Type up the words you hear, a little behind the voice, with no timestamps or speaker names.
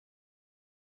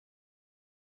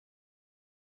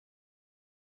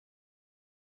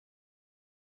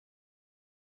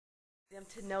Them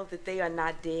to know that they are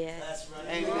not dead. That's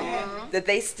right. Amen. That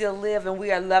they still live and we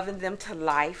are loving them to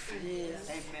life. Yes.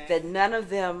 Amen. That none of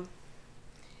them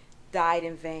died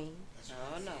in vain.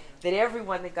 Oh, no. That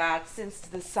everyone that God sends to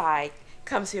the side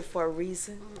comes here for a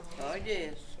reason. Oh,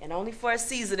 yes. And only for a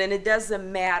season. And it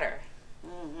doesn't matter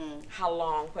how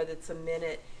long, whether it's a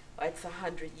minute or it's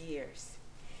 100 years.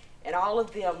 And all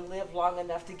of them live long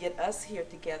enough to get us here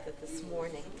together this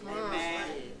morning.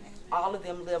 Amen. All of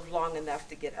them live long enough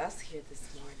to get us here this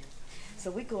morning. So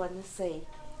we're going to say,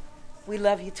 we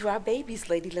love you to our babies,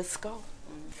 lady. Let's go.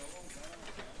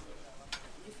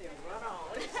 You said run on.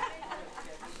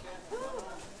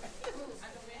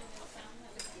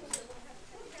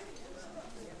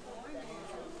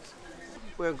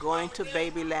 We're going to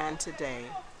Babyland today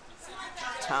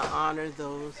to honor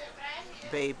those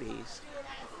babies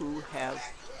who have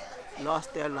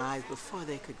lost their lives before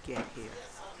they could get here.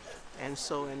 And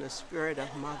so in the spirit of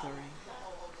mothering,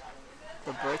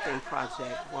 the Birthing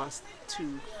Project wants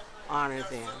to honor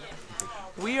them.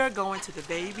 We are going to the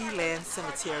Babyland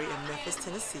Cemetery in Memphis,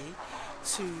 Tennessee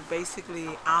to basically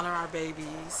honor our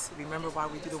babies, remember why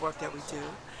we do the work that we do,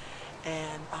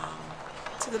 and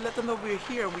to let them know we're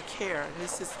here and we care. And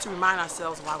this is to remind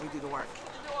ourselves why we do the work.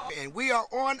 And we are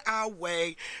on our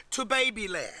way to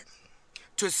Babyland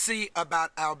to see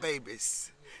about our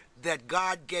babies that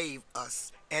God gave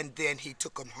us, and then he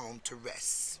took them home to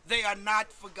rest. They are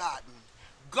not forgotten.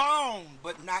 Gone,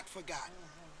 but not forgotten.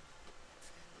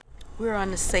 We're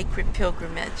on a sacred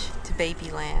pilgrimage to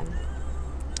Babyland.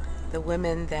 The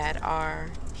women that are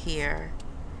here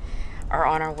are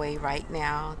on our way right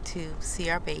now to see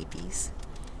our babies,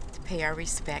 to pay our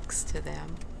respects to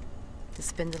them, to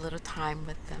spend a little time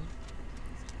with them,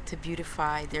 to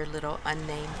beautify their little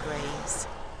unnamed graves,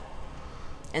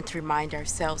 and to remind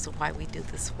ourselves of why we do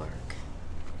this work.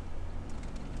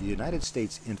 The United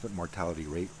States infant mortality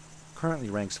rate currently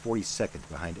ranks 42nd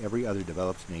behind every other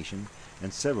developed nation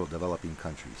and several developing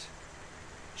countries.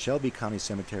 Shelby County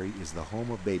Cemetery is the home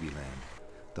of Babyland,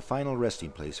 the final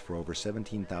resting place for over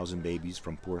 17,000 babies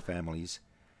from poor families,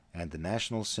 and the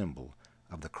national symbol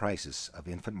of the crisis of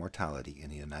infant mortality in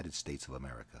the United States of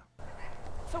America.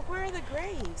 So where are the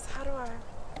graves? How do I...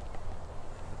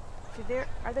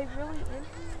 Are they really in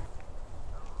here?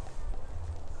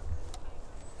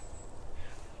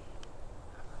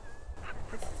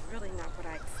 This is really not what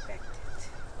I expected.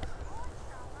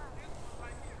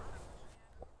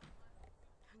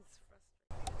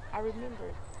 I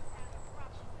remembered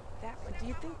that one. Do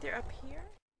you think they're up here?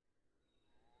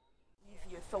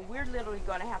 Easier. So we're literally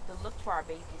going to have to look for our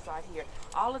babies out here.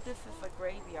 All of this is a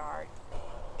graveyard.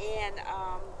 And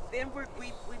then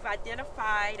we've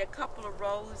identified a couple of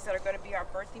rows that are going to be our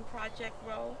birthing project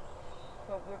row.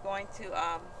 But we're going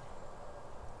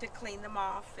to clean them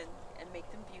off and make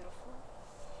them beautiful.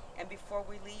 And before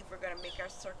we leave, we're going to make our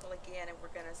circle again, and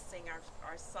we're going to sing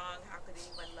our song, How Could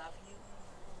Anyone Love You?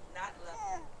 Not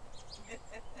love you.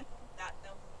 Not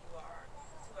know who you are,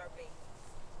 to our babies.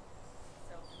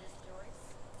 So, Miss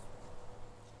Joyce?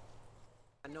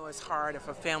 I know it's hard if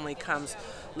a family comes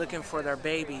looking for their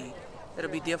baby. It'll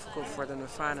be difficult for them to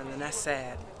find them, and that's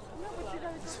sad.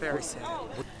 It's very sad.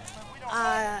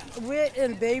 We're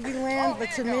in Babyland,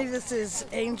 but to me this is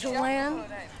Angel Land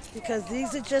because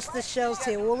these are just the shells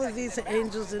here. All of these are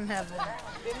angels in heaven.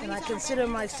 And I consider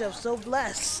myself so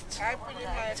blessed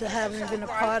to having been a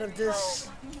part of this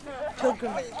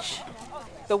pilgrimage.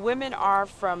 The women are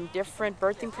from different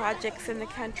birthing projects in the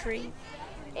country,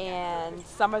 and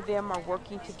some of them are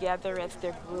working together as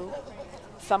their group.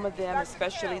 Some of them,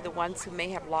 especially the ones who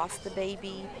may have lost the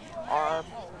baby, are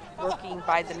working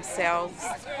by themselves.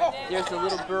 There's a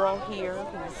little girl here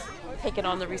who's taken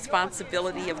on the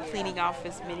responsibility of cleaning off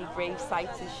as many grave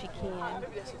sites as she can.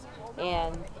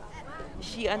 And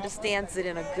she understands it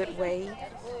in a good way,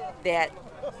 that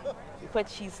what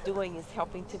she's doing is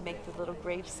helping to make the little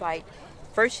grave site.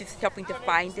 First she's helping to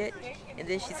find it, and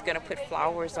then she's going to put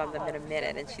flowers on them in a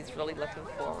minute, and she's really looking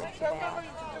forward to that.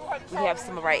 We have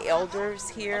some of our elders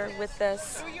here with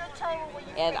us,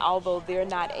 and although they're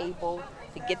not able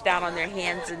to get down on their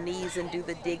hands and knees and do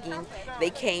the digging, they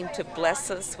came to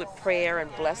bless us with prayer and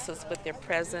bless us with their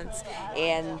presence,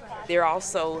 and they're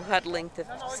also huddling to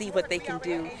see what they can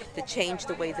do to change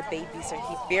the way the babies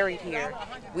are buried here.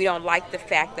 We don't like the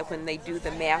fact that when they do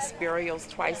the mass burials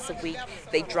twice a week,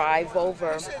 they drive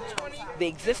over the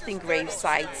existing grave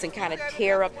sites and kind of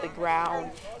tear up the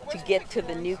ground to get to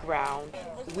the new ground.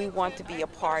 We want to be a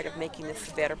part of making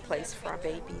this a better place for our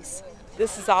babies.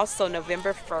 This is also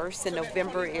November 1st, and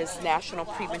November is National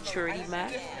Prematurity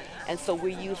Month. And so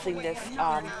we're using this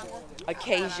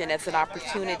occasion as an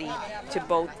opportunity to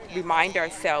both remind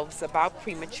ourselves about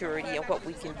prematurity and what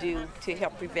we can do to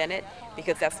help prevent it,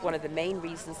 because that's one of the main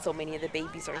reasons so many of the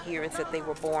babies are here, is that they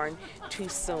were born too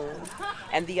soon.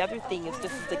 And the other thing is,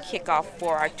 this is the kickoff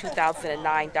for our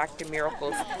 2009 Dr.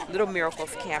 Miracles, Little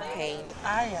Miracles campaign.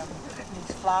 I am putting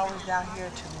these flowers down here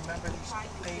to remember these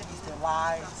babies, their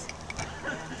lives,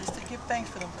 and just to give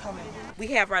thanks for them coming. We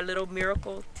have our little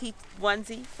miracle teeth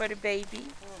onesie for the baby.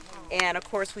 And of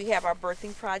course we have our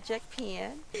birthing project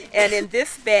pen. And in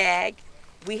this bag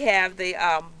we have the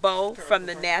bow from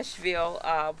the Nashville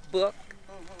book.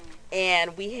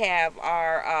 And we have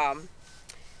our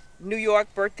New York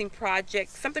birthing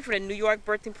project, something from the New York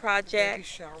birthing project. Baby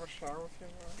shower,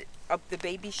 Of the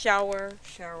baby shower.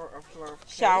 shower of love.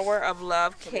 Shower of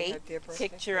love So they cake, had their birthday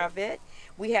picture cake. of it.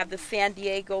 We have the San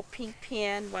Diego pink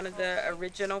pen, one of the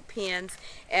original pens.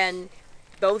 And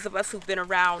those of us who've been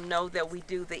around know that we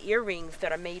do the earrings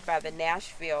that are made by the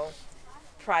Nashville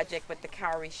project with the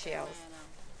cowrie shells.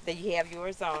 That you have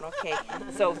yours on, okay.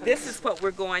 So this is what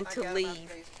we're going to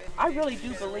leave. I really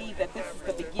do believe that this is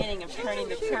the beginning of turning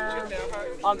the curve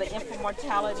on the infant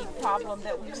mortality problem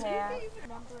that we have.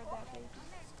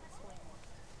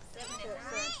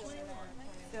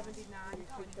 79.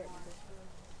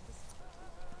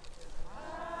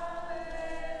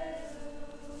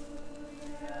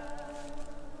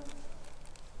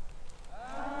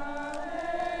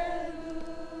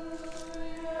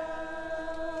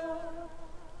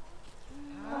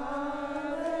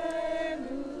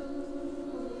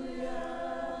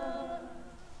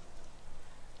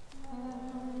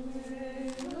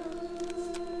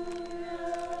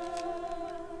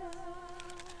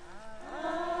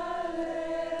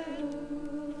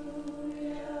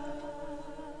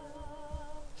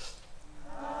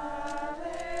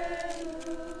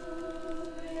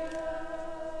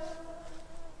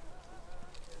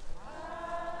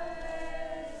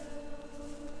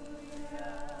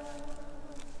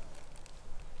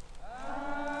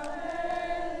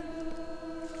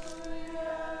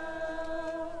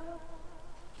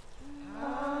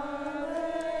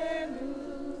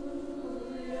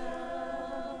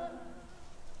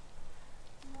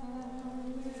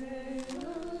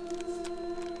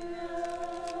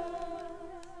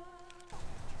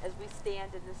 As we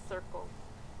stand in this circle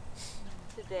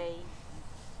today,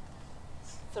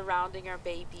 surrounding our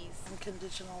babies.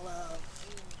 Unconditional love.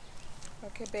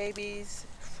 Okay, babies,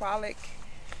 frolic,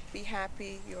 be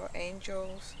happy, you're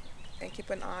angels, and keep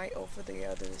an eye over the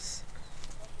others.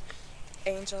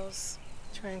 Angels.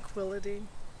 Tranquility,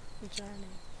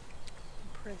 journey.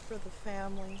 Pray for the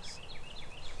families.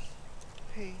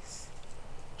 Peace.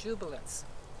 Jubilance.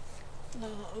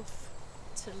 Love.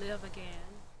 To live again.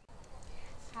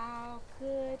 How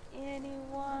could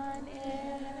anyone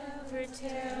ever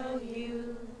tell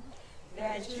you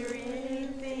that you're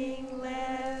anything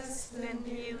less than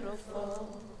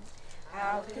beautiful?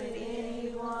 How could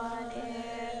anyone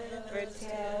ever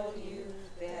tell you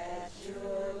that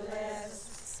you're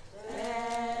less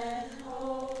than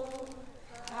whole?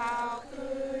 How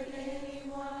could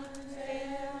anyone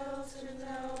fail to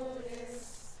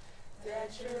notice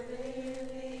that your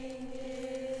living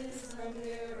is a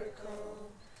miracle?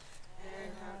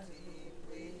 And how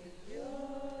deeply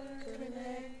you're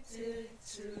connected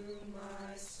to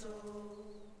my soul.